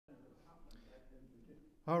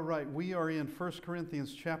All right, we are in 1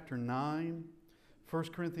 Corinthians chapter 9. 1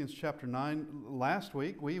 Corinthians chapter 9. Last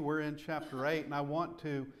week we were in chapter 8, and I want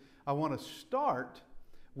to start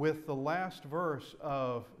with the last verse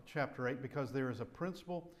of chapter 8 because there is a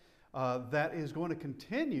principle that is going to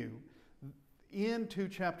continue into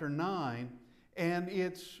chapter 9, and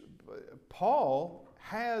it's Paul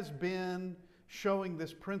has been showing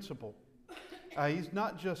this principle. He's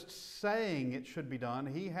not just saying it should be done,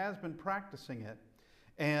 he has been practicing it.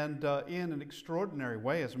 And in an extraordinary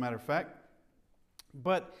way, as a matter of fact.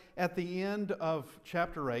 But at the end of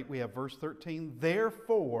chapter 8, we have verse 13.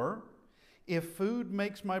 Therefore, if food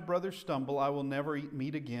makes my brother stumble, I will never eat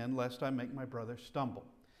meat again, lest I make my brother stumble.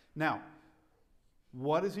 Now,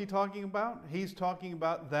 what is he talking about? He's talking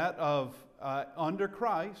about that of under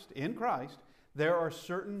Christ, in Christ, there are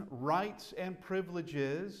certain rights and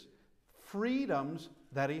privileges, freedoms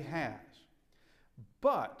that he has.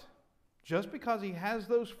 But just because he has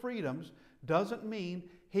those freedoms doesn't mean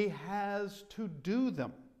he has to do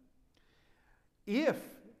them. If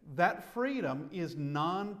that freedom is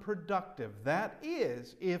non-productive, that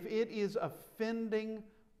is, if it is offending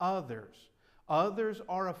others, others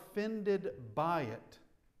are offended by it.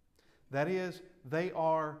 That is, they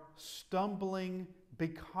are stumbling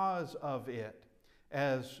because of it.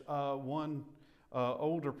 As one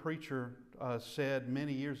older preacher said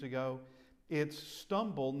many years ago, it's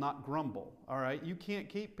stumble, not grumble. All right, you can't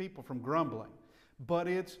keep people from grumbling, but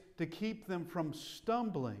it's to keep them from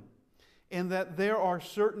stumbling. And that there are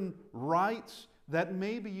certain rights that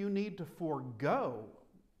maybe you need to forego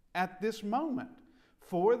at this moment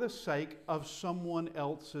for the sake of someone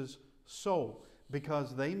else's soul,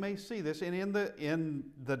 because they may see this. And in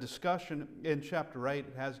the discussion in chapter 8,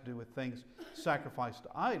 it has to do with things sacrificed to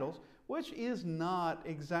idols, which is not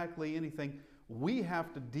exactly anything we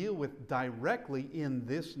have to deal with directly in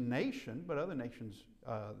this nation, but other nations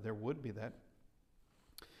there would be that.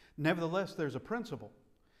 Nevertheless, there's a principle,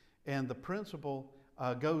 and the principle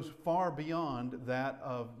goes far beyond that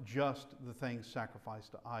of just the things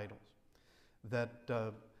sacrificed to idols.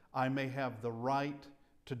 That I may have the right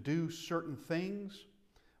to do certain things,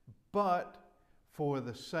 but for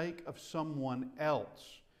the sake of someone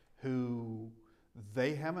else who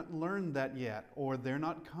they haven't learned that yet, or they're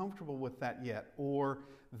not comfortable with that yet, or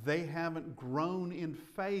they haven't grown in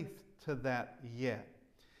faith to that yet,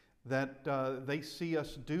 that they see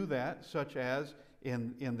us do that, such as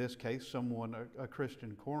in this case someone, a Christian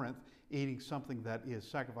in Corinth, eating something that is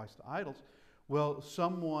sacrificed to idols. Well,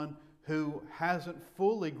 someone who hasn't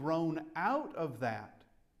fully grown out of that,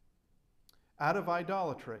 out of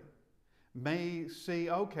idolatry, may see,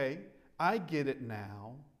 okay, I get it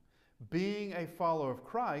now. Being a follower of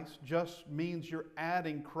Christ just means you're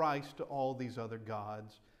adding Christ to all these other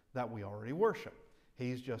gods that we already worship.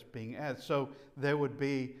 He's just being added. So there would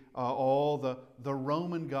be all the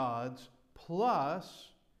Roman gods plus,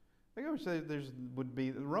 I would say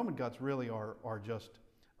the Roman gods really are just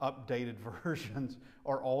updated versions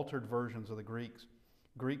or altered versions of the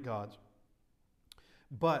Greek gods.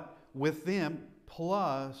 But with them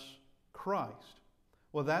plus Christ,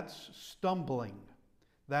 well, that's stumbling.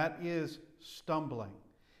 That is stumbling.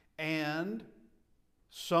 And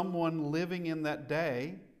someone living in that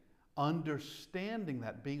day, understanding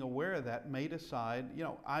that, being aware of that, may decide,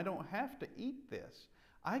 I don't have to eat this.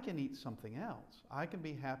 I can eat something else. I can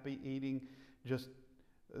be happy eating just,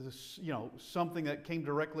 something that came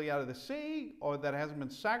directly out of the sea, or that hasn't been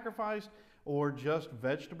sacrificed, or just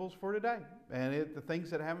vegetables for today. And the things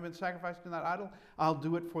that haven't been sacrificed in that idol, I'll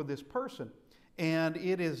do it for this person. And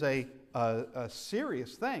it is a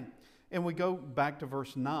serious thing. And we go back to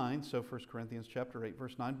verse 9, so 1 Corinthians chapter 8,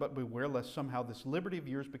 verse 9, but beware lest somehow this liberty of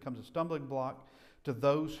yours becomes a stumbling block to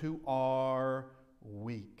those who are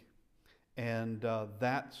weak. And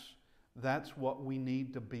that's what we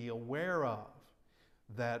need to be aware of.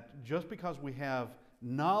 That just because we have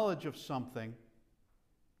knowledge of something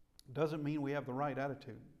doesn't mean we have the right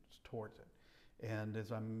attitude towards it. And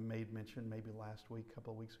as I made mention maybe last week, a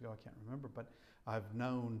couple of weeks ago, I can't remember, but I've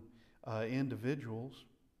known individuals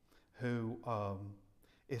who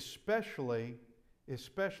especially,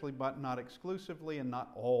 but not exclusively and not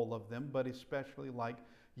all of them, but especially like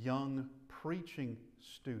young preaching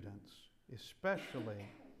students, especially,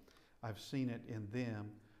 I've seen it in them,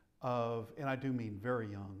 and I do mean very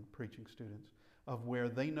young preaching students, of where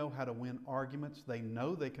they know how to win arguments, they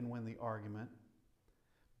know they can win the argument,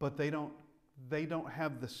 but they don't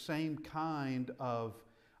have the same kind of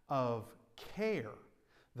care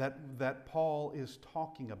that Paul is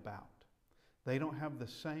talking about. They don't have the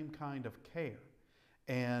same kind of care.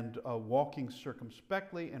 And walking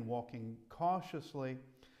circumspectly and walking cautiously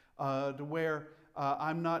to where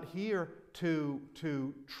I'm not here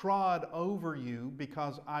to trod over you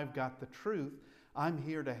because I've got the truth. I'm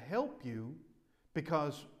here to help you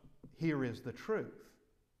because here is the truth.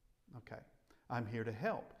 Okay, I'm here to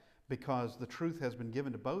help because the truth has been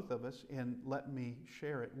given to both of us, and let me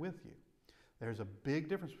share it with you. There's a big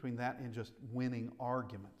difference between that and just winning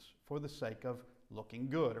arguments for the sake of looking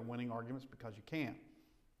good, or winning arguments because you can.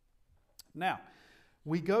 Now,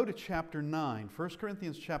 we go to chapter 9, 1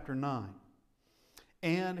 Corinthians chapter 9,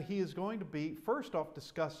 and he is going to be, first off,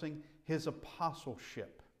 discussing his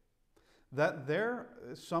apostleship. That there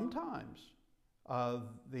sometimes,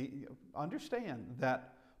 understand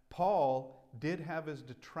that Paul did have his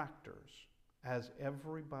detractors, as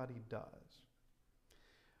everybody does.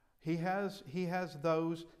 He has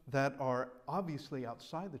those that are obviously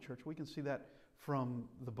outside the church. We can see that from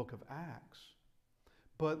the book of Acts.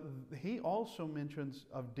 But he also mentions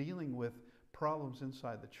of dealing with problems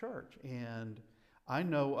inside the church. And I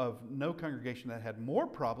know of no congregation that had more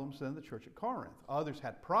problems than the church at Corinth. Others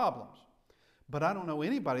had problems. But I don't know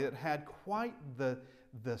anybody that had quite the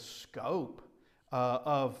scope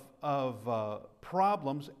of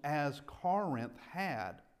problems as Corinth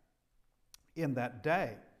had in that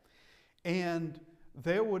day. And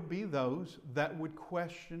there would be those that would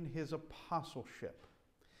question his apostleship.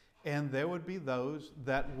 And there would be those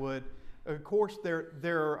that would, of course,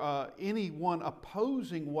 anyone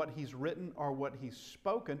opposing what he's written or what he's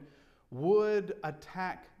spoken would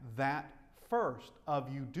attack that first.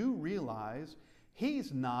 You do realize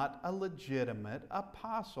he's not a legitimate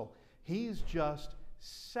apostle. He's just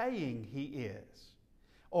saying he is.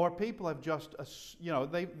 Or people have just,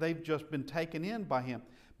 they've just been taken in by him.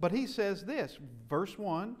 But he says this, verse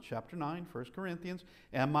 1, chapter 9, 1 Corinthians,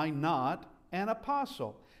 am I not an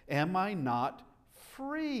apostle? Am I not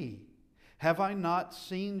free? Have I not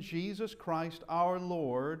seen Jesus Christ our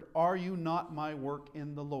Lord? Are you not my work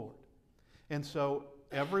in the Lord? And so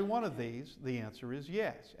every one of these, the answer is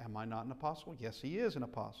yes. Am I not an apostle? Yes, he is an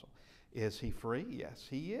apostle. Is he free? Yes,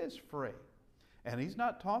 he is free. And he's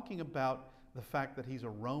not talking about the fact that he's a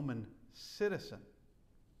Roman citizen.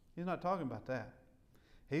 He's not talking about that.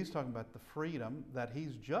 He's talking about the freedom that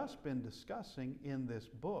he's just been discussing in this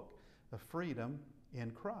book, the freedom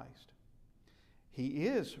in Christ. He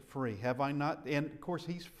is free. Have I not? And of course,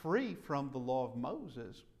 he's free from the law of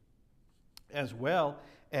Moses, as well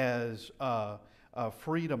as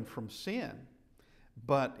freedom from sin.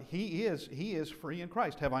 But he is free in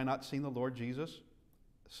Christ. Have I not seen the Lord Jesus?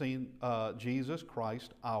 Seen Jesus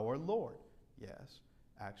Christ our Lord? Yes.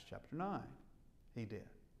 Acts chapter 9. He did.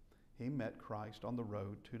 He met Christ on the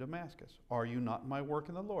road to Damascus. Are you not my work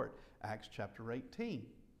in the Lord? Acts chapter 18.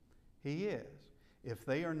 He is. If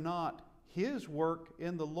they are not his work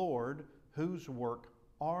in the Lord, whose work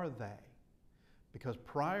are they? Because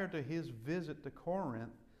prior to his visit to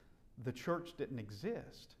Corinth, the church didn't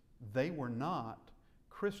exist. They were not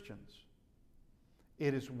Christians.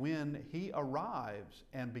 It is when he arrives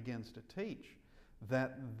and begins to teach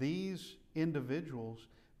that these individuals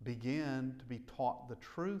begin to be taught the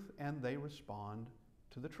truth, and they respond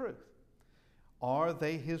to the truth. Are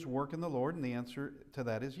they his work in the Lord? And the answer to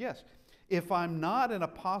that is yes. If I'm not an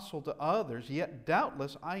apostle to others, yet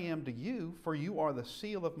doubtless I am to you, for you are the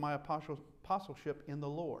seal of my apostleship in the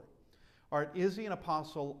Lord. All right, is he an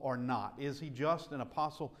apostle or not? Is he just an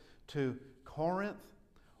apostle to Corinth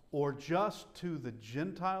or just to the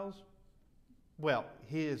Gentiles? Well,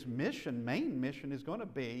 his main mission is going to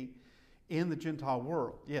be in the Gentile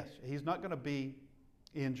world. Yes, he's not going to be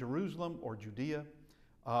in Jerusalem or Judea,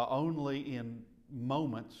 only in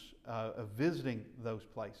moments of visiting those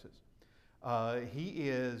places. He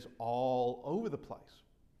is all over the place.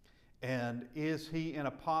 And is he an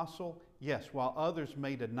apostle? Yes, while others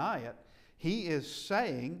may deny it, he is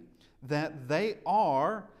saying that they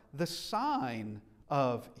are the sign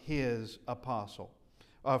of his apostle.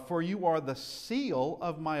 For you are the seal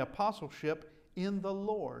of my apostleship in the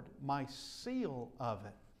Lord, my seal of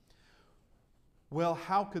it. Well,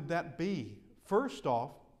 how could that be? First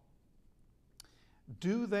off,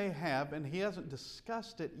 do they have, and he hasn't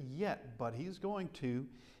discussed it yet, but he's going to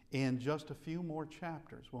in just a few more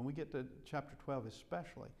chapters. When we get to chapter 12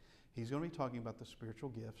 especially, he's going to be talking about the spiritual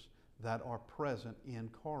gifts that are present in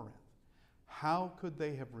Corinth. How could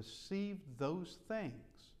they have received those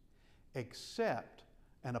things except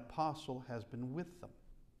an apostle has been with them?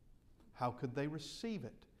 How could they receive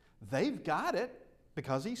it? They've got it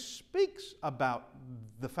because he speaks about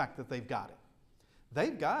the fact that they've got it.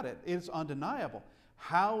 They've got it. It's undeniable.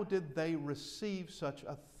 How did they receive such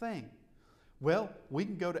a thing? Well, we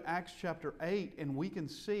can go to Acts chapter 8 and we can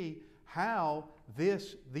see how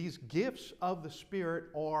these gifts of the Spirit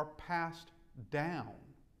are passed down.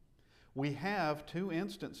 We have two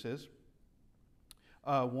instances,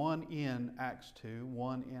 one in Acts 2,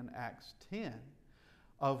 one in Acts 10,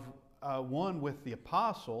 of one with the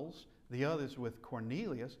apostles, the others with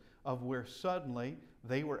Cornelius, of where suddenly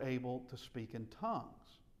they were able to speak in tongues.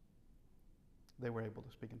 They were able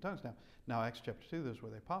to speak in tongues. Now Acts chapter 2, those were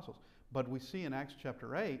the apostles. But we see in Acts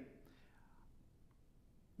chapter 8,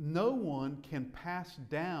 no one can pass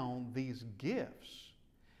down these gifts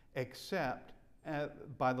except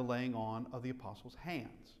by the laying on of the apostles'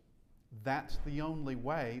 hands. That's the only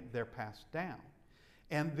way they're passed down.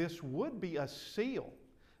 And this would be a seal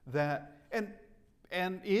that, and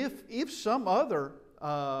if some other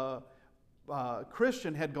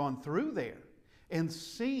Christian had gone through there and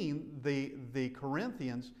seen the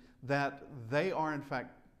Corinthians, that they are in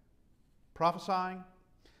fact prophesying,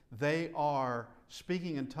 they are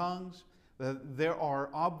speaking in tongues, that there are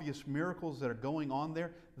obvious miracles that are going on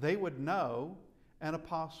there, they would know an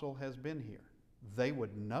apostle has been here. They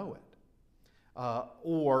would know it.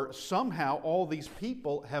 Or somehow all these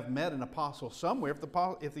people have met an apostle somewhere.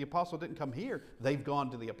 If the apostle didn't come here, they've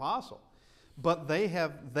gone to the apostle. But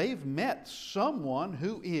they've met someone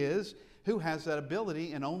who has that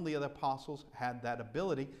ability, and only the apostles had that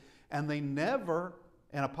ability. And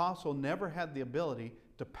an apostle never had the ability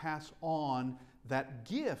to pass on that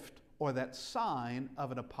gift or that sign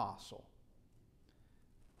of an apostle.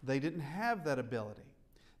 They didn't have that ability.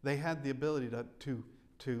 They had the ability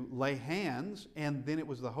to lay hands, and then it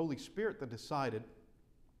was the Holy Spirit that decided,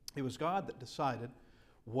 it was God that decided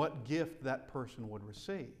what gift that person would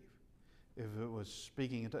receive. If it was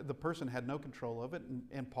speaking, the person had no control of it,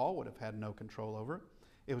 and Paul would have had no control over it.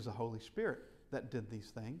 It was the Holy Spirit that did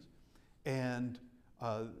these things.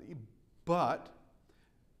 But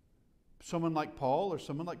someone like Paul or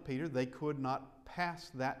someone like Peter, they could not pass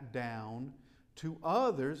that down to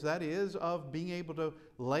others, that is, of being able to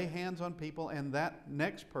lay hands on people and that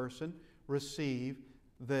next person receive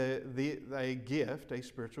a gift, a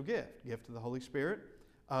spiritual gift of the Holy Spirit,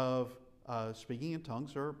 of speaking in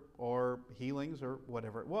tongues or healings or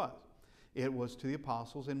whatever it was. It was to the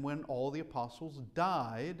apostles, and when all the apostles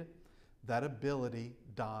died, that ability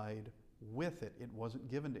died with it. It wasn't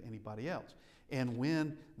given to anybody else. And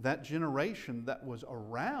when that generation that was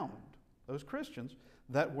around, those Christians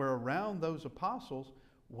that were around those apostles,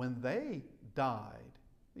 when they died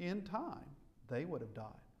in time, they would have died.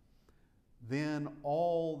 Then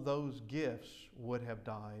all those gifts would have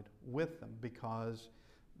died with them, because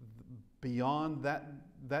beyond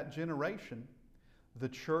that generation, the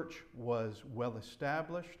church was well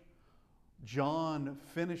established. John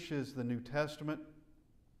finishes the New Testament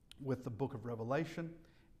with the book of Revelation,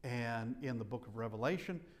 and in the book of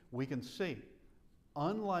Revelation we can see,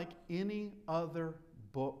 unlike any other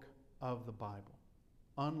book of the Bible,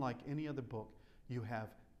 unlike any other book, you have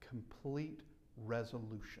complete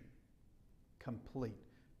resolution. Complete.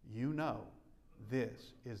 You know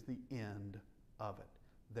this is the end of it.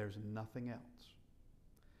 There's nothing else.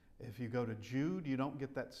 If you go to Jude, you don't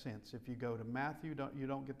get that sense. If you go to Matthew, you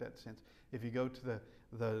don't get that sense. If you go to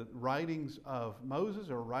the writings of Moses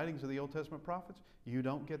or writings of the Old Testament prophets, you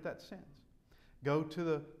don't get that sense. Go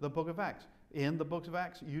to the book of Acts. In the books of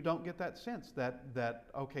Acts, you don't get that sense that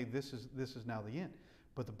okay, this is now the end.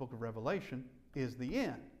 But the book of Revelation is the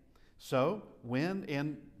end. So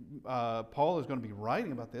when Paul is going to be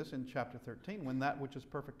writing about this in chapter 13, when that which is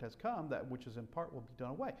perfect has come, that which is in part will be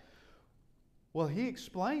done away. Well, he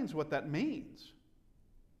explains what that means.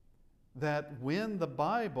 That when the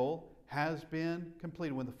Bible has been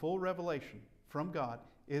completed, when the full revelation from God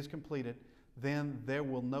is completed, then there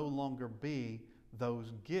will no longer be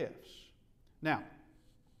those gifts. Now,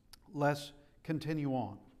 let's continue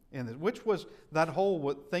on in this, which was, that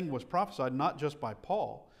whole thing was prophesied not just by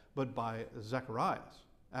Paul, but by Zechariah,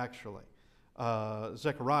 actually.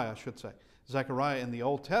 Zechariah, I should say. Zechariah in the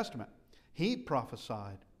Old Testament, he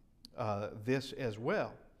prophesied this as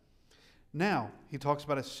well. Now, he talks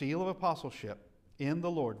about a seal of apostleship in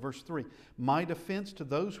the Lord. Verse 3, my defense to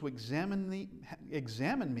those who examine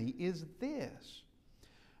me is this.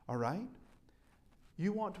 All right?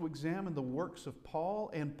 You want to examine the works of Paul,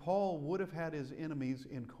 and Paul would have had his enemies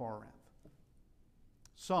in Corinth.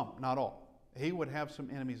 Some, not all. He would have some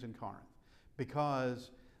enemies in Corinth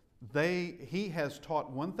because he has taught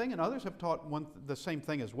one thing and others have taught the same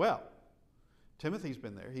thing as well. Timothy's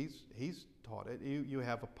been there. He's taught it. You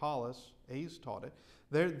have Apollos. He's taught it.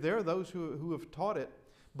 There are those who have taught it,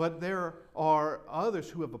 but there are others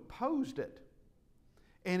who have opposed it.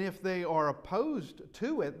 And if they are opposed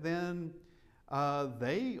to it, then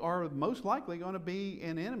they are most likely going to be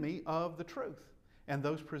an enemy of the truth and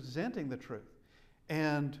those presenting the truth.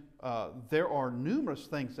 And there are numerous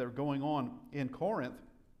things that are going on in Corinth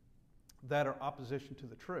that are opposition to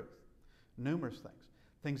the truth. Numerous things.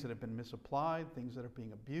 Things that have been misapplied, things that are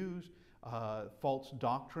being abused, false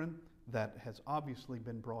doctrine that has obviously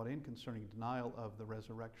been brought in concerning denial of the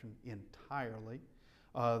resurrection entirely.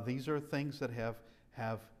 These are things that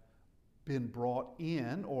have been brought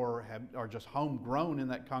in or are just homegrown in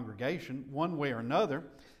that congregation one way or another.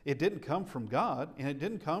 It didn't come from God, and it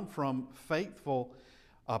didn't come from faithful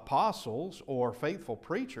apostles or faithful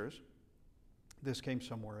preachers. This came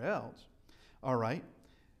somewhere else. All right.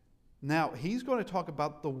 Now, he's going to talk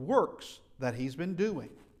about the works that he's been doing.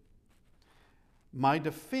 My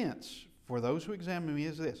defense for those who examine me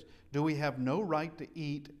is this: do we have no right to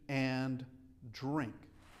eat and drink?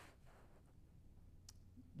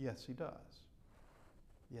 Yes, he does.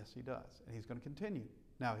 Yes, he does. And he's going to continue.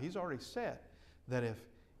 Now, he's already said that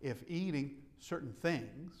if eating certain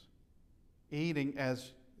things,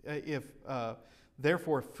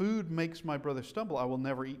 therefore, if food makes my brother stumble, I will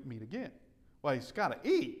never eat meat again. Well, he's got to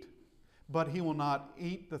eat, but he will not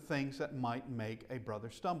eat the things that might make a brother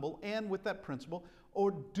stumble, and with that principle,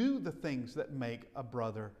 or do the things that make a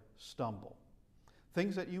brother stumble.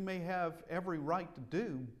 Things that you may have every right to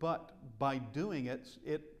do, but by doing it,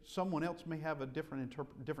 someone else may have a different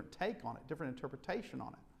take on it, different interpretation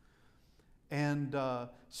on it, and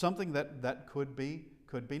something that could be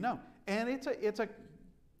known. And it's a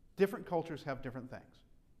different cultures have different things.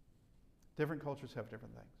 Different cultures have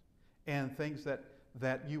different things, and things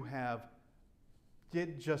that you have.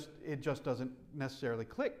 It just doesn't necessarily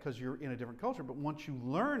click because you're in a different culture. But once you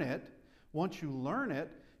learn it,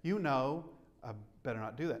 you know, I better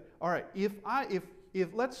not do that. All right, if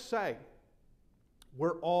let's say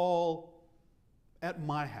we're all at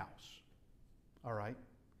my house, all right,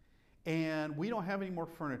 and we don't have any more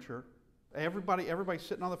furniture. Everybody's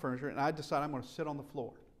sitting on the furniture, and I decide I'm going to sit on the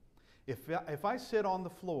floor. If I sit on the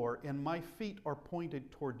floor and my feet are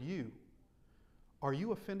pointed toward you, are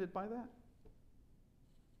you offended by that?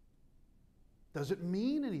 Does it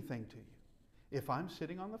mean anything to you if I'm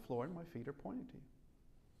sitting on the floor and my feet are pointed to you?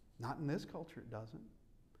 Not in this culture, it doesn't.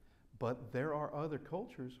 But there are other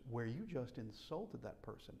cultures where you just insulted that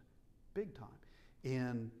person big time.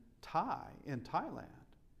 In Thailand,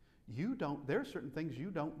 there are certain things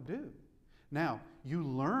you don't do. Now, you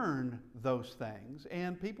learn those things,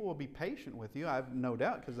 and people will be patient with you, I have no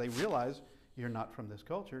doubt, because they realize you're not from this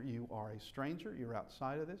culture. You are a stranger. You're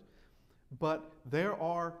outside of this. But there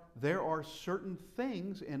are certain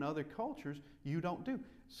things in other cultures you don't do.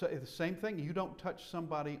 So the same thing, you don't touch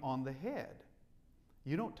somebody on the head.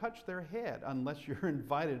 You don't touch their head unless you're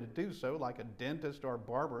invited to do so, like a dentist or a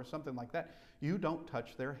barber or something like that. You don't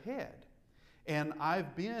touch their head. And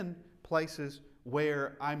I've been places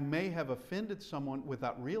where I may have offended someone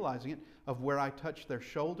without realizing it, of where I touched their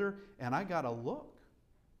shoulder and I got a look.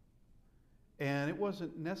 And it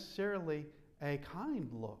wasn't necessarily a kind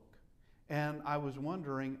look. And I was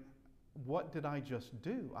wondering, what did I just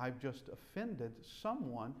do? I've just offended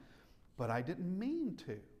someone, but I didn't mean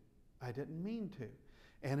to. I didn't mean to.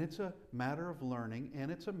 And it's a matter of learning,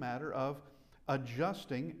 and it's a matter of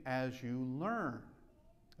adjusting as you learn.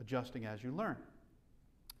 Adjusting as you learn.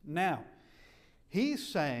 Now, he's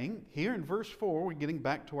saying, here in verse 4, we're getting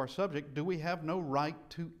back to our subject, do we have no right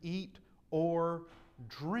to eat or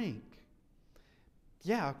drink?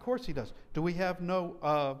 Yeah, of course he does. Do we have no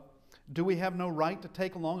right to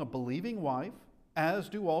take along a believing wife, as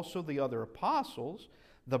do also the other apostles,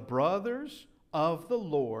 the brothers of the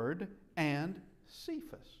Lord, and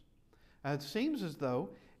Cephas? And it seems as though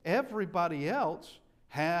everybody else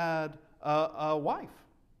had a wife.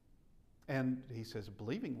 And he says a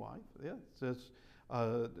believing wife. Yeah, it says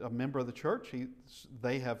a member of the church.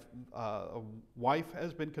 A wife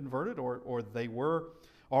has been converted, or they were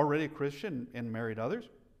already a Christian and married others.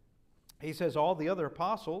 He says all the other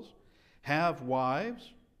apostles have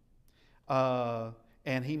wives,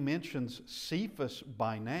 and he mentions Cephas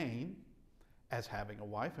by name as having a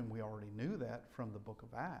wife, and we already knew that from the book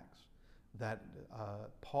of Acts, that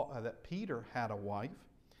Peter had a wife,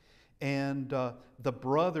 and the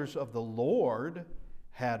brothers of the Lord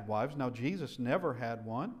had wives. Now, Jesus never had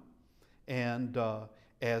one, and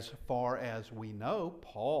as far as we know,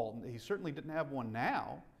 Paul, he certainly didn't have one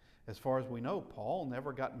now. As far as we know, Paul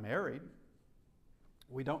never got married.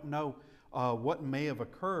 We don't know what may have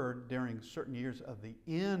occurred during certain years of the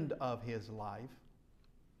end of his life.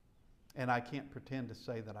 And I can't pretend to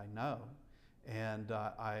say that I know. And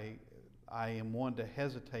I am one to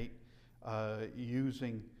hesitate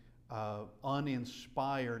using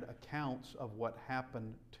uninspired accounts of what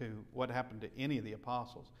happened to any of the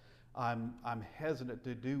apostles. I'm hesitant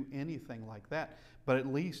to do anything like that. But at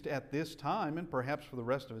least at this time, and perhaps for the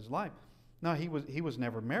rest of his life, no, he was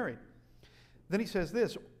never married. Then he says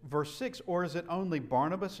this, verse 6, or is it only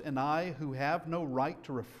Barnabas and I who have no right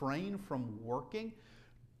to refrain from working?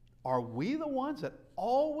 Are we the ones that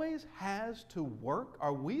always has to work?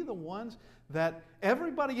 Are we the ones that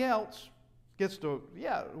everybody else gets to,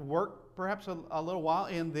 work perhaps a little while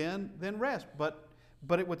and then rest? But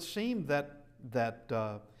it would seem that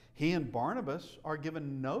he and Barnabas aren't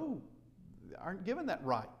given that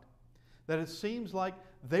right. That it seems like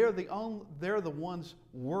they're the ones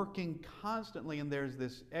working constantly, and there's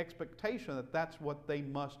this expectation that that's what they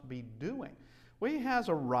must be doing. Well, he has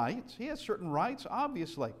a right. He has certain rights,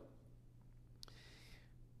 obviously.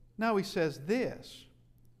 Now he says this,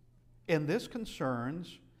 and this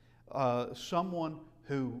concerns someone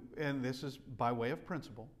who, and this is by way of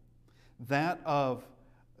principle, that of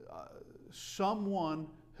someone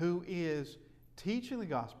who is teaching the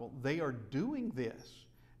gospel. They are doing this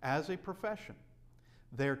as a profession.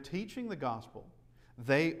 They're teaching the gospel.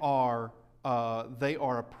 They are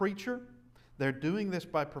a preacher. They're doing this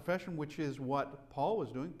by profession, which is what Paul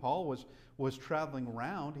was doing. Paul was traveling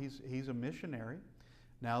around. He's a missionary.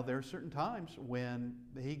 Now there are certain times when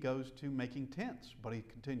he goes to making tents, but he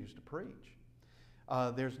continues to preach.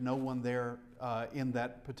 There's no one there in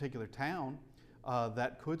that particular town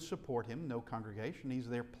that could support him, no congregation. He's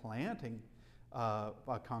there planting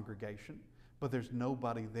a congregation, but there's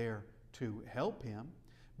nobody there to help him.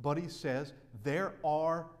 But he says there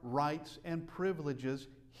are rights and privileges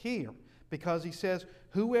here, because he says,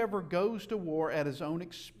 whoever goes to war at his own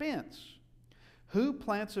expense, who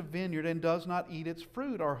plants a vineyard and does not eat its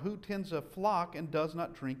fruit, or who tends a flock and does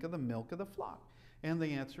not drink of the milk of the flock? And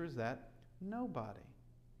the answer is that nobody.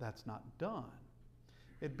 That's not done.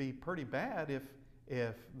 It'd be pretty bad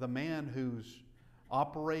if the man who's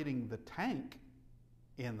operating the tank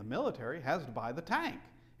in the military has to buy the tank.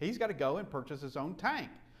 He's got to go and purchase his own tank.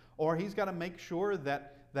 Or he's got to make sure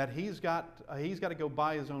that he's got to go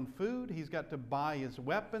buy his own food. He's got to buy his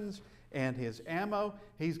weapons and his ammo.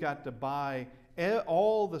 He's got to buy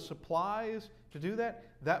all the supplies to do that.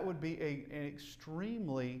 That would be an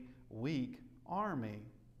extremely weak army.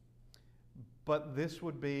 But this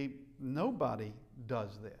would be, nobody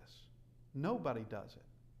does this. Nobody does it.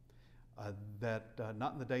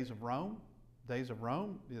 Not in the days of Rome. Days of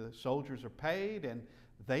Rome, the soldiers are paid, and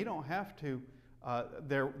they don't have to.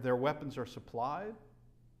 Their weapons are supplied,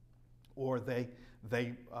 or they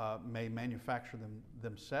may manufacture them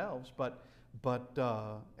themselves. But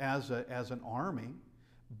as an army,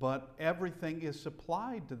 but everything is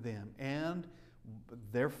supplied to them, and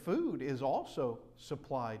their food is also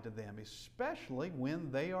supplied to them, especially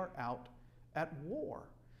when they are out at war.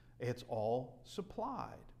 It's all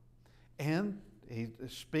supplied. And he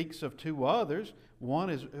speaks of two others, one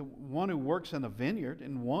who works in a vineyard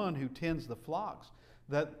and one who tends the flocks,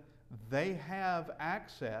 that they have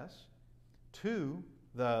access to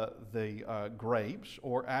the grapes,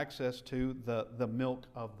 or access to the milk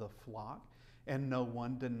of the flock, and no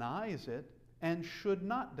one denies it and should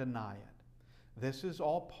not deny it. This is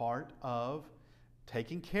all part of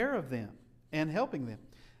taking care of them and helping them.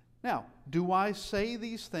 Now, do I say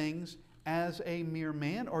these things as a mere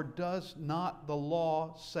man, or does not the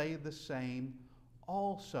law say the same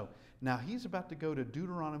also? Now, he's about to go to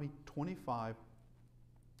Deuteronomy 25,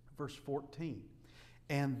 verse 14.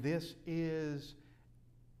 And this is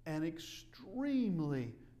an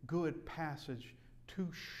extremely good passage to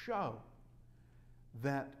show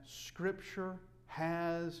that Scripture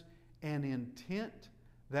has an intent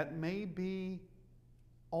that may be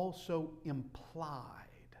also implied.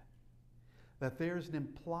 That there's an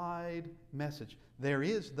implied message. There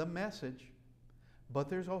is the message, but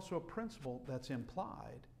there's also a principle that's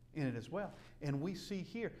implied in it as well. And we see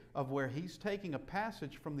here of where he's taking a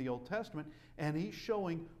passage from the Old Testament and he's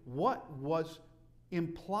showing what was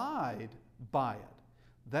implied by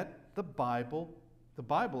it. That the Bible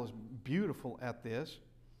is beautiful at this.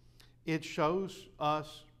 It shows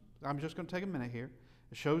us, I'm just going to take a minute here.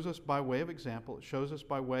 It shows us by way of example. It shows us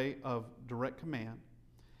by way of direct command.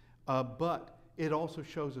 But it also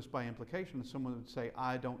shows us by implication. And someone would say,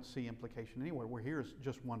 I don't see implication anywhere. We're here is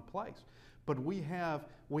just one place. But we have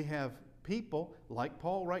people like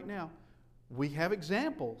Paul right now. We have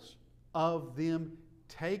examples of them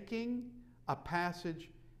taking a passage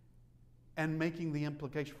and making the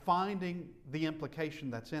implication, finding the implication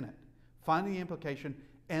that's in it, finding the implication,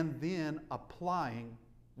 and then applying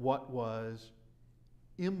what was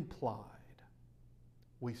implied.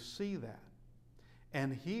 We see that.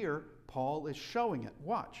 And here, Paul is showing it.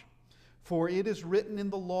 Watch. For it is written in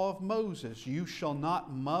the law of Moses, you shall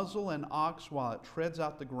not muzzle an ox while it treads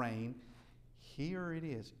out the grain. Here it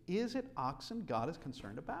is. Is it oxen God is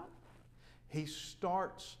concerned about? He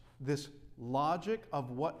starts this logic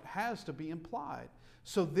of what has to be implied.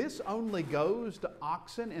 So this only goes to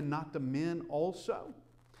oxen and not to men also?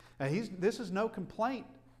 Now this is no complaint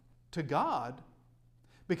to God,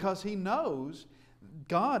 because he knows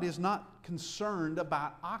God is not concerned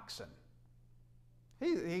about oxen.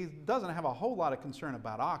 He doesn't have a whole lot of concern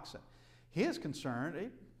about oxen. His concern, he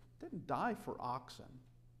didn't die for oxen.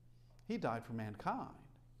 He died for mankind.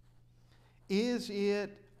 Is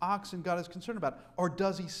it oxen God is concerned about? Or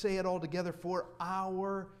does he say it all together for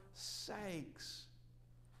our sakes?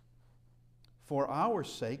 For our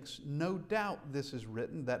sakes, no doubt this is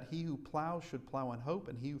written, that he who plows should plow in hope,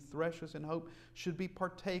 and he who threshes in hope should be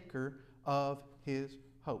partaker of his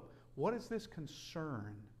hope. What is this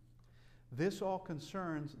concern? This all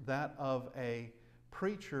concerns that of a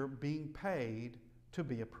preacher being paid to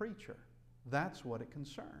be a preacher. That's what it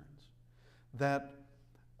concerns. That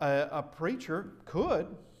a preacher could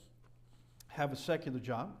have a secular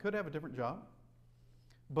job, could have a different job,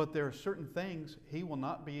 but there are certain things he will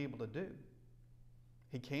not be able to do.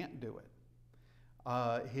 He can't do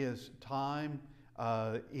it. His time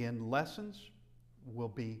in lessons will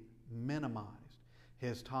be minimized.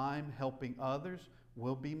 His time helping others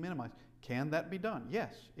will be minimized. Can that be done?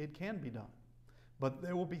 Yes, it can be done. But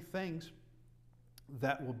there will be things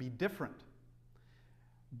that will be different.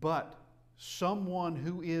 But someone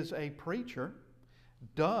who is a preacher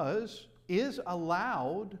is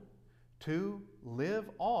allowed to live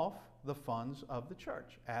off the funds of the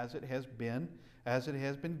church as it has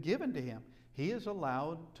been given to him. He is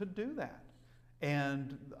allowed to do that.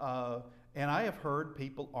 And I have heard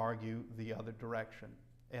people argue the other direction,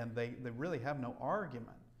 and they really have no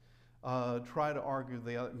argument. Try to argue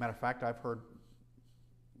the other. Matter of fact, I've heard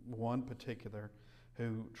one particular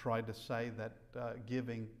who tried to say that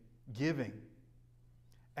giving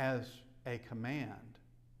as a command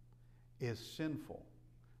is sinful.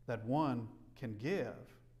 That one can give,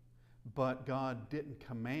 but God didn't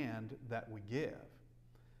command that we give.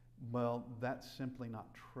 Well, that's simply not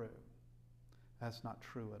true. That's not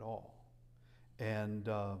true at all. And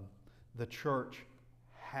the church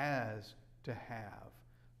has to have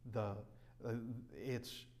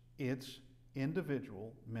its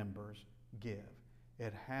individual members give.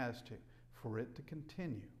 It has to, for it to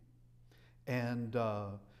continue. And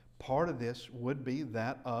part of this would be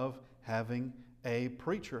that of having a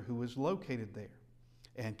preacher who is located there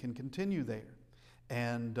and can continue there.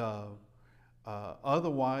 And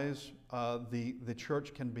otherwise, the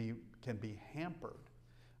church can be hampered.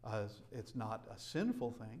 It's not a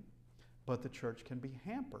sinful thing, but the church can be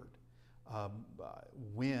hampered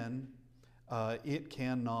when it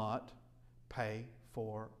cannot pay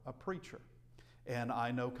for a preacher. And I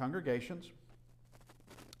know congregations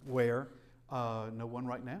where, no one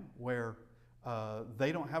right now, where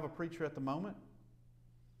they don't have a preacher at the moment.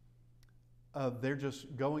 They're just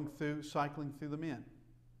cycling through the men,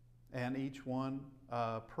 and each one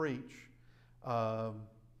preach,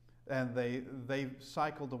 and they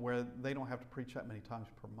cycle to where they don't have to preach that many times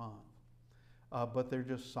per month, but they're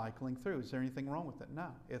just cycling through. Is there anything wrong with it? No,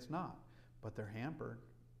 it's not. But they're hampered.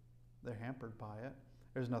 They're hampered by it.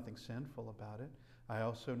 There's nothing sinful about it. I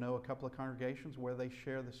also know a couple of congregations where they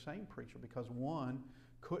share the same preacher because one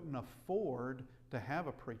couldn't afford to have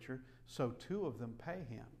a preacher, so two of them pay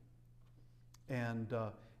him. And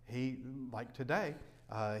he, like today,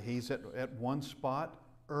 he's at one spot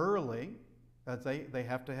early. They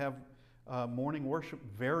have to have morning worship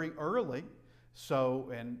very early. So,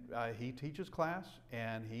 and he teaches class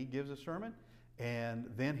and he gives a sermon, and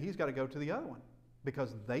then he's got to go to the other one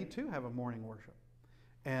because they too have a morning worship.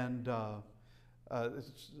 And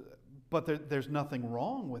but there's nothing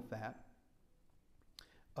wrong with that.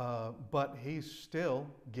 But he's still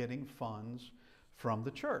getting funds from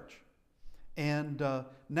the church. And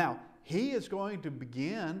now he is going to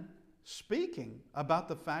begin speaking about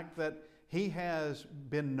the fact that he has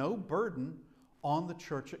been no burden on the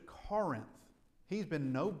church at Corinth. He's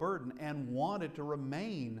been no burden and wanted to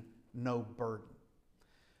remain no burden.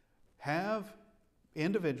 Have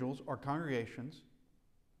individuals or congregations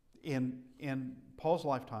in Paul's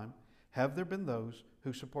lifetime, have there been those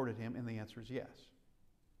who supported him? And the answer is yes.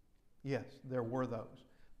 Yes, there were those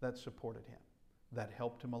that supported him, that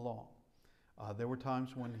helped him along. There were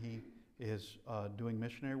times when he is doing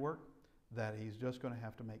missionary work that he's just going to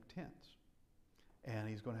have to make tents. And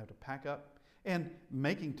he's going to have to pack up. And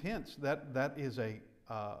making tents, that is an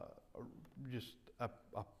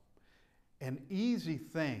easy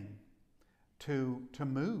thing to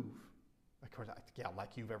move. Of course, yeah, like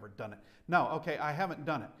you've ever done it. No, okay, I haven't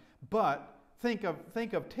done it. But think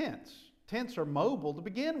of tents. Tents are mobile to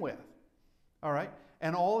begin with. All right?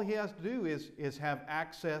 And all he has to do is have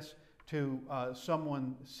access to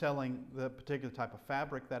someone selling the particular type of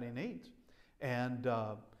fabric that he needs. And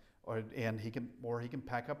he can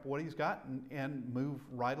pack up what he's got and move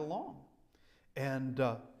right along. And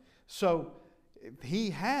so he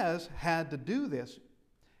has had to do this.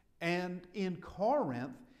 And in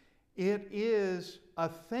Corinth, it is a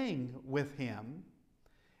thing with him.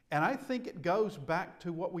 And I think it goes back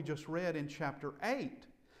to what we just read in chapter 8,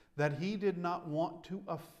 that he did not want to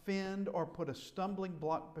offend or put a stumbling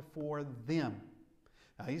block before them.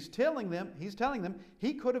 Now he's telling them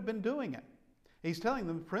he could have been doing it. He's telling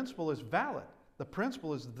them the principle is valid. The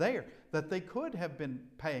principle is there, that they could have been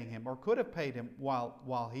paying him or could have paid him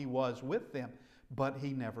while he was with them, but he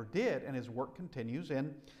never did, and his work continues,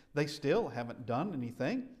 and they still haven't done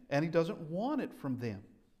anything, and he doesn't want it from them.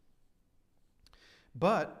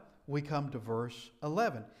 But we come to verse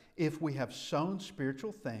 11. If we have sown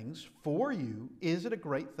spiritual things for you, is it a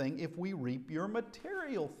great thing if we reap your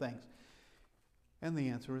material things? And the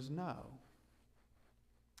answer is no.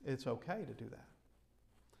 It's okay to do that.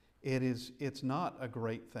 It's not a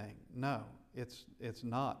great thing. No, it's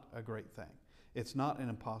not a great thing. It's not an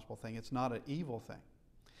impossible thing. It's not an evil thing.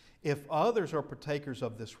 If others are partakers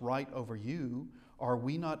of this right over you, are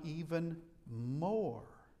we not even more?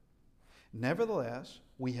 Nevertheless,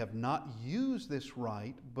 we have not used this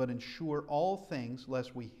right, but ensure all things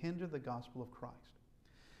lest we hinder the gospel of Christ.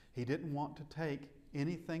 He didn't want to take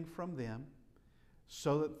anything from them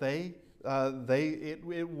so that it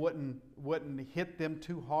wouldn't hit them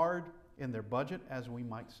too hard in their budget, as we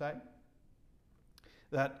might say.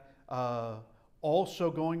 That also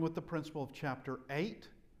going with the principle of chapter 8,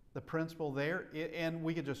 the principle there, and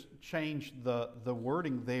we could just change the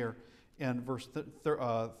wording there in verse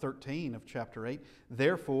 13 of chapter 8.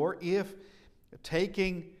 Therefore, if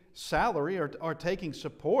taking salary or taking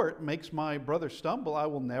support makes my brother stumble, I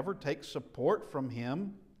will never take support from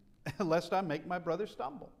him lest I make my brother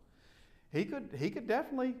stumble. He could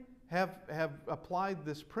definitely have applied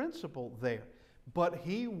this principle there, but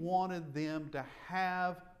he wanted them to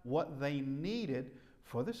have what they needed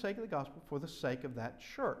for the sake of the gospel, for the sake of that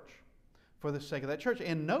church, for the sake of that church.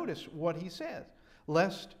 And notice what he says,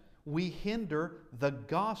 lest we hinder the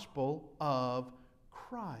gospel of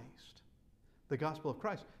Christ. The gospel of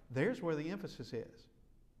Christ. There's where the emphasis is.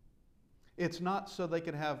 It's not so they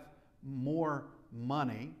could have more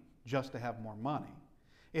money just to have more money.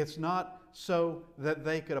 It's not so that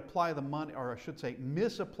they could apply the money, or I should say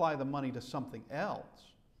misapply the money to something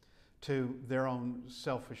else, to their own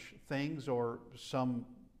selfish things or some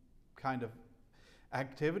kind of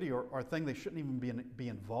activity or thing they shouldn't even be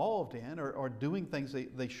involved in, or doing things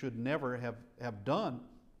they should never have done.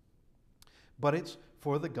 But it's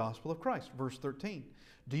for the gospel of Christ. Verse 13.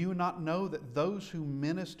 Do you not know that those who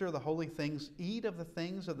minister the holy things eat of the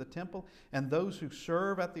things of the temple, and those who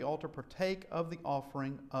serve at the altar partake of the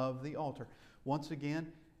offering of the altar? Once again,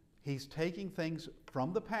 he's taking things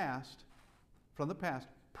from the past,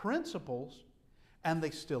 principles, and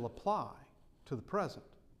they still apply to the present.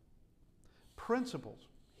 Principles.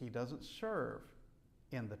 He doesn't serve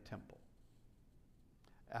in the temple,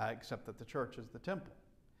 except that the church is the temple.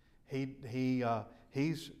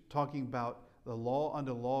 He's talking about the law.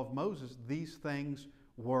 Under the law of Moses, these things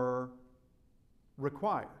were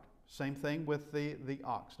required. Same thing with the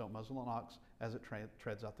ox. Don't muzzle an ox as it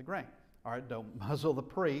treads out the grain. All right, don't muzzle the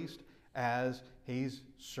priest as he's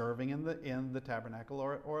serving in the tabernacle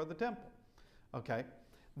or the temple. Okay,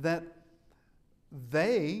 that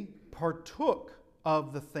they partook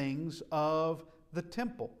of the things of the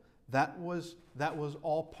temple. That was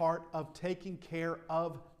all part of taking care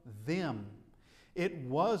of them. It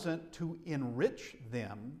wasn't to enrich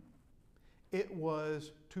them. It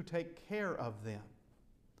was to take care of them.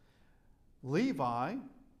 Levi,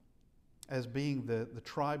 as being the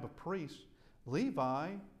tribe of priests, Levi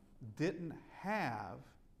didn't have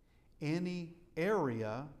any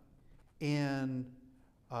area in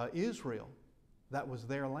Israel that was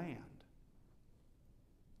their land.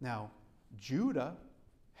 Now, Judah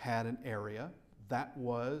had an area that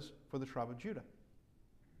was for the tribe of Judah.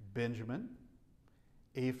 Benjamin,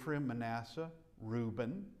 Ephraim, Manasseh,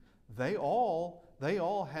 Reuben, they all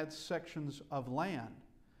had sections of land,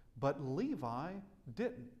 but Levi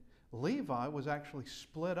didn't. Levi was actually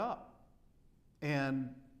split up, and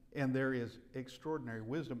there is extraordinary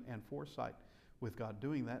wisdom and foresight with God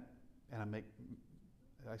doing that. And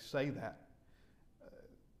I say that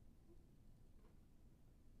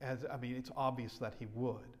it's obvious that He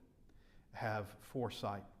would have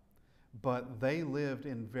foresight, but they lived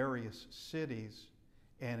in various cities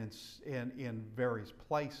and in various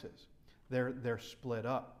places. They're split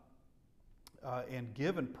up and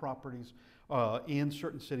given properties in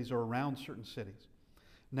certain cities or around certain cities.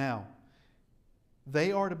 Now,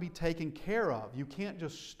 they are to be taken care of. You can't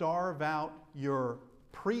just starve out your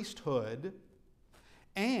priesthood.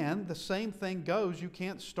 And the same thing goes, you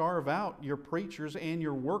can't starve out your preachers and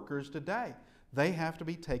your workers today. They have to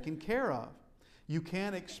be taken care of. You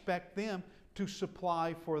can't expect them to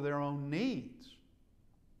supply for their own needs.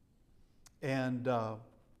 And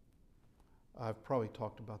I've probably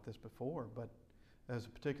talked about this before, but as a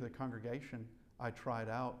particular congregation I tried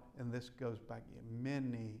out, and this goes back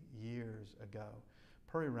many years ago,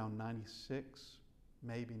 probably around 96,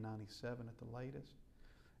 maybe 97 at the latest,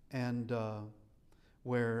 and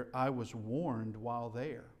where I was warned while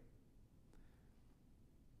there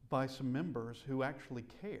by some members who actually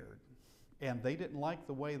cared, and they didn't like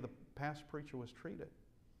the way the past preacher was treated.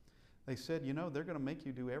 They said, you know, they're going to make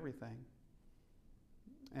you do everything.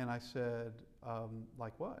 And I said,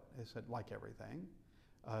 like what? They said, like everything.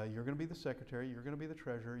 You're going to be the secretary, you're going to be the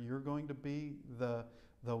treasurer, you're going to be the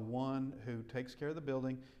one who takes care of the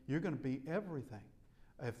building, you're going to be everything.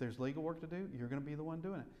 If there's legal work to do, you're going to be the one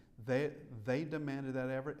doing it. They demanded that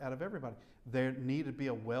out of everybody. There needed to be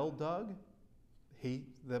a well dug.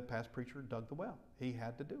 The past preacher, dug the well. He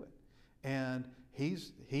had to do it. And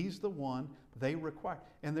he's the one they require.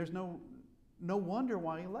 And there's no wonder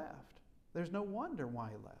why he left. There's no wonder why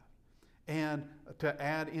he left. And to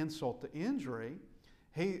add insult to injury,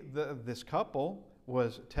 this couple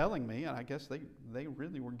was telling me, and I guess they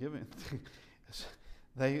really were giving,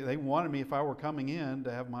 they wanted me, if I were coming in,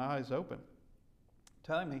 to have my eyes open.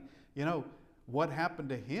 Telling me, you know, what happened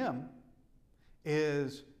to him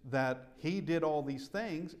is that he did all these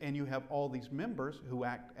things, and you have all these members who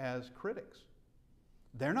act as critics.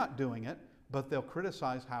 They're not doing it, but they'll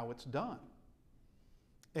criticize how it's done.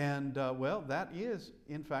 And, well, that is,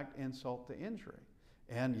 in fact, insult to injury.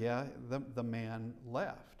 And, yeah, the man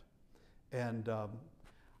left. And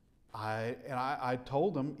I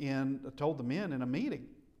told them in a meeting.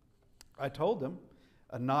 I told them,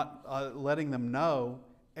 not letting them know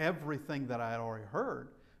everything that I had already heard,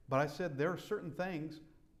 but I said, there are certain things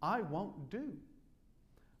I won't do.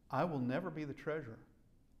 I will never be the treasurer,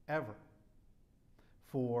 ever.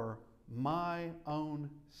 For my own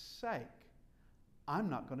sake, I'm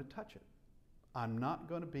not going to touch it. I'm not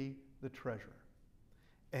going to be the treasurer.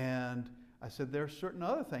 And I said, there are certain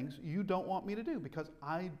other things you don't want me to do because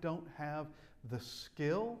I don't have the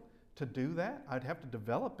skill to do that. I'd have to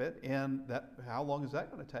develop it, and how long is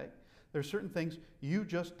that going to take? There are certain things you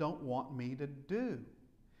just don't want me to do.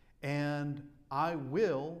 And I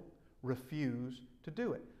will refuse to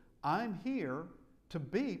do it. I'm here to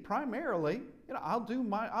be primarily, I'll do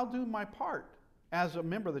my part as a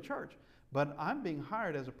member of the church, but I'm being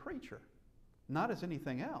hired as a preacher, not as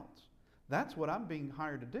anything else. That's what I'm being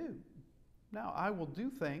hired to do. Now, I will do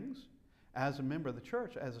things as a member of the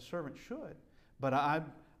church, as a servant should, but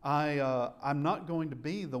I'm not going to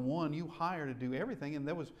be the one you hire to do everything. And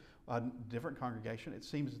there was a different congregation. It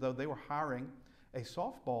seems as though they were hiring a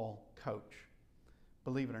softball coach,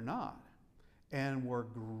 believe it or not, and were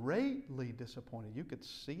greatly disappointed. You could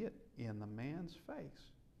see it in the man's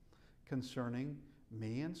face concerning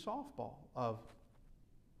me and softball.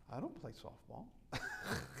 I don't play softball.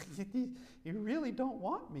 You really don't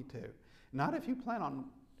want me to. Not if you plan on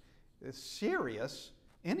serious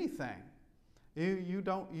anything. You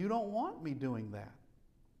don't want me doing that.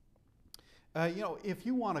 If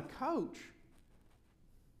you want to coach,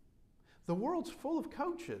 the world's full of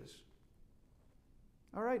coaches.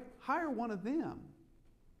 All right, hire one of them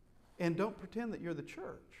and don't pretend that you're the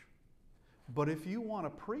church. But if you want a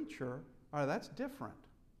preacher, all right, that's different.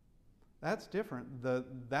 That's different.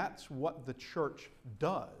 That's what the church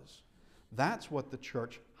does. That's what the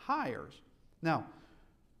church hires. Now,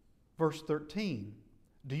 verse 13.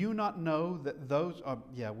 Do you not know that those...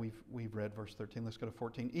 we've read verse 13. Let's go to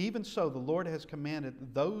 14. Even so, the Lord has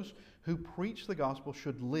commanded those who preach the gospel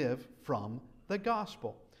should live from the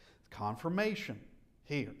gospel. Confirmation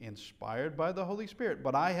here, inspired by the Holy Spirit.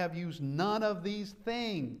 But I have used none of these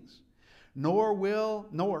things, nor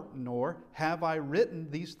have I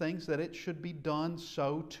written these things that it should be done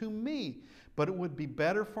so to me. But it would be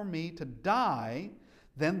better for me to die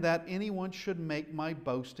than that anyone should make my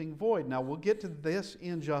boasting void. Now, we'll get to this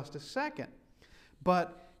in just a second.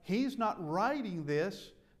 But he's not writing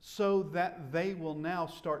this so that they will now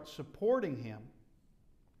start supporting him.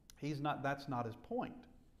 That's not his point.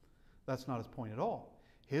 That's not his point at all.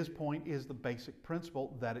 His point is the basic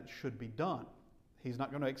principle that it should be done. He's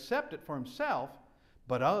not going to accept it for himself,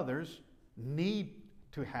 but others need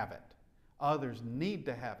to have it. Others need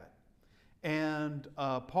to have it. And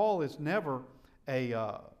Paul is never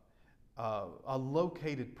a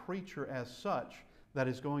located preacher as such that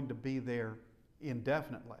is going to be there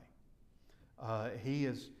indefinitely. He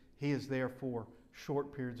is there for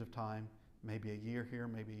short periods of time, maybe a year here,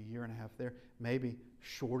 maybe a year and a half there, maybe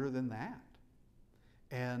shorter than that.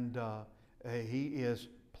 And he is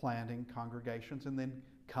planting congregations and then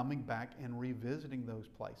coming back and revisiting those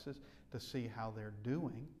places to see how they're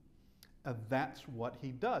doing. That's what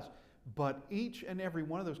he does. But each and every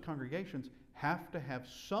one of those congregations have to have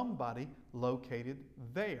somebody located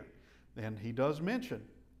there. And he does mention,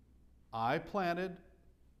 I planted,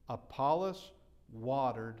 Apollos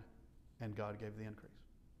watered, and God gave the increase.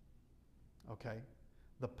 Okay?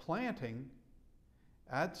 The planting,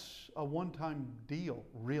 that's a one-time deal,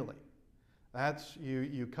 really. That's,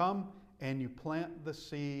 you come and you plant the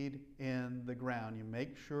seed in the ground. You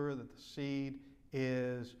make sure that the seed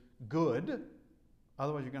is good.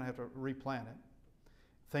 Otherwise, you're going to have to replant it.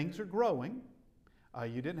 Things are growing.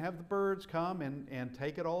 You didn't have the birds come and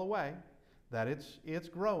take it all away. That it's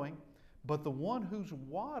growing. But the one who's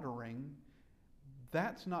watering,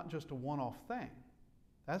 that's not just a one-off thing.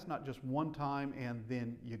 That's not just one time and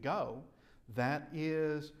then you go. That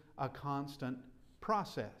is a constant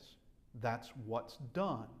process. That's what's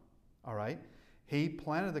done. All right? He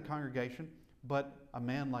planted the congregation, but a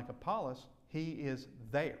man like Apollos, he is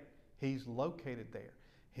there. He's located there.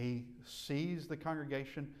 He sees the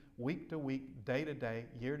congregation week to week, day to day,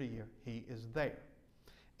 year to year. He is there.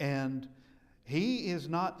 And he is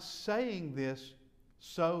not saying this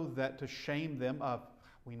so that to shame them of,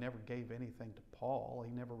 we never gave anything to Paul.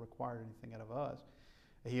 He never required anything out of us.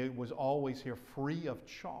 He was always here free of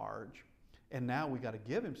charge. And now we got to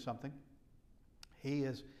give him something.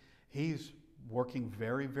 He's working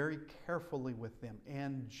very, very carefully with them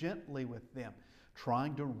and gently with them,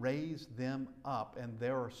 trying to raise them up. And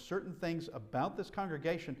there are certain things about this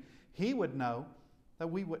congregation he would know that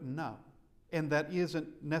we wouldn't know. And that isn't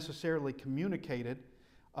necessarily communicated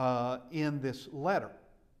in this letter,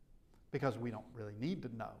 because we don't really need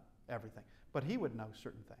to know everything. But he would know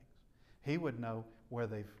certain things. He would know where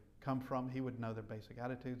they've come from. He would know their basic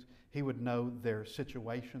attitudes. He would know their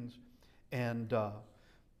situations. And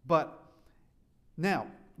but now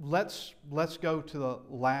let's go to the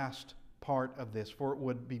last part of this. For it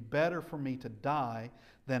would be better for me to die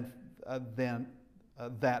than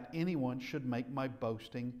that anyone should make my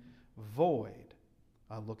boasting void.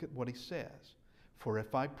 Look at what he says. For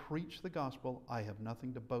if I preach the gospel, I have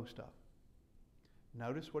nothing to boast of.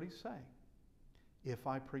 Notice what he's saying. If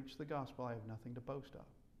I preach the gospel, I have nothing to boast of.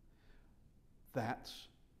 That's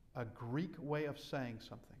a Greek way of saying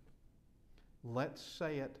something. Let's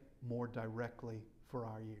say it more directly for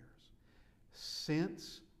our ears.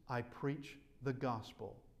 Since I preach the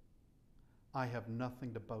gospel, I have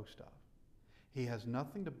nothing to boast of. He has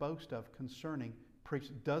nothing to boast of concerning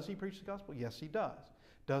preach. Does he preach the gospel? Yes, he does.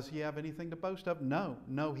 Does he have anything to boast of? No,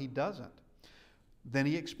 he doesn't. Then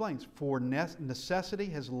he explains, for necessity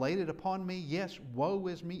has laid it upon me. Yes, woe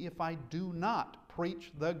is me if I do not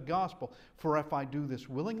preach the gospel. For if I do this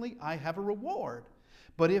willingly, I have a reward.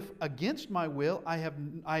 But if against my will, I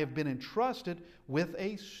have been entrusted with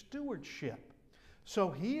a stewardship.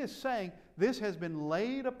 So he is saying this has been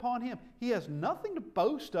laid upon him. He has nothing to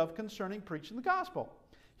boast of concerning preaching the gospel.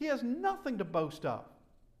 He has nothing to boast of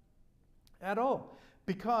at all,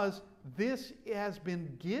 because this has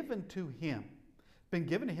been given to him. Been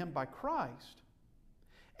given to him by Christ.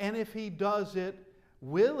 And if he does it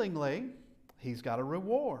willingly, he's got a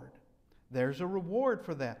reward. There's a reward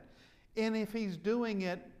for that. And if he's doing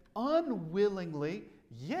it unwillingly,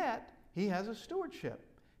 yet he has a stewardship.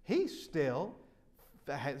 He still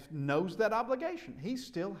knows that obligation. He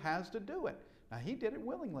still has to do it. Now, he did it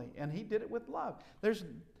willingly, and he did it with love. There's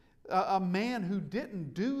a man who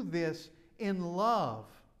didn't do this in love.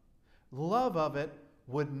 Love of it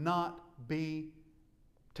would not be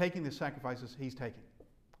taking the sacrifices he's taking.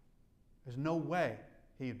 There's no way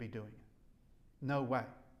he'd be doing it. No way.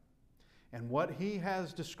 And what he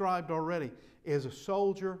has described already is a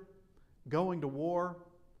soldier going to war,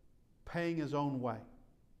 paying his own way.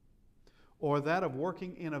 Or that of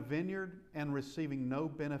working in a vineyard and receiving no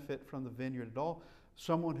benefit from the vineyard at all.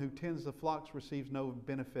 Someone who tends the flocks receives no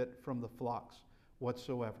benefit from the flocks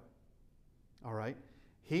whatsoever. All right?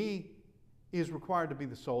 He is required to be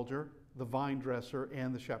the soldier, the vine dresser,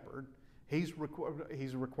 and the shepherd. He's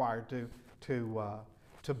required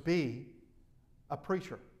to be a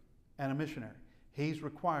preacher and a missionary. He's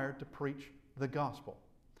required to preach the gospel.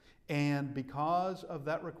 And because of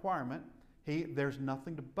that requirement, there's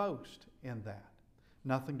nothing to boast in that.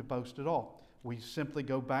 nothing to boast at all. We simply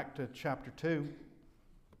go back to chapter 2,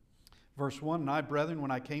 verse 1. And I, brethren,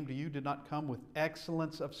 when I came to you, did not come with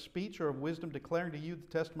excellence of speech or of wisdom, declaring to you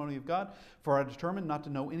the testimony of God. For I determined not to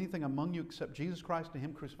know anything among you except Jesus Christ and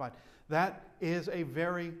Him crucified. That is a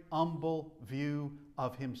very humble view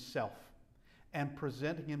of himself and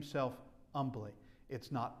presenting himself humbly.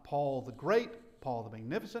 It's not Paul the Great, Paul the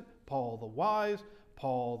Magnificent, Paul the Wise,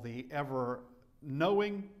 Paul the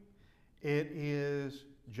ever-knowing. It is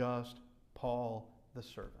just Paul the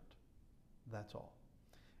servant. That's all.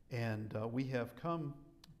 And we have come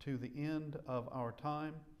to the end of our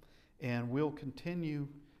time, and we'll continue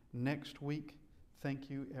next week. Thank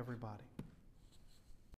you, everybody.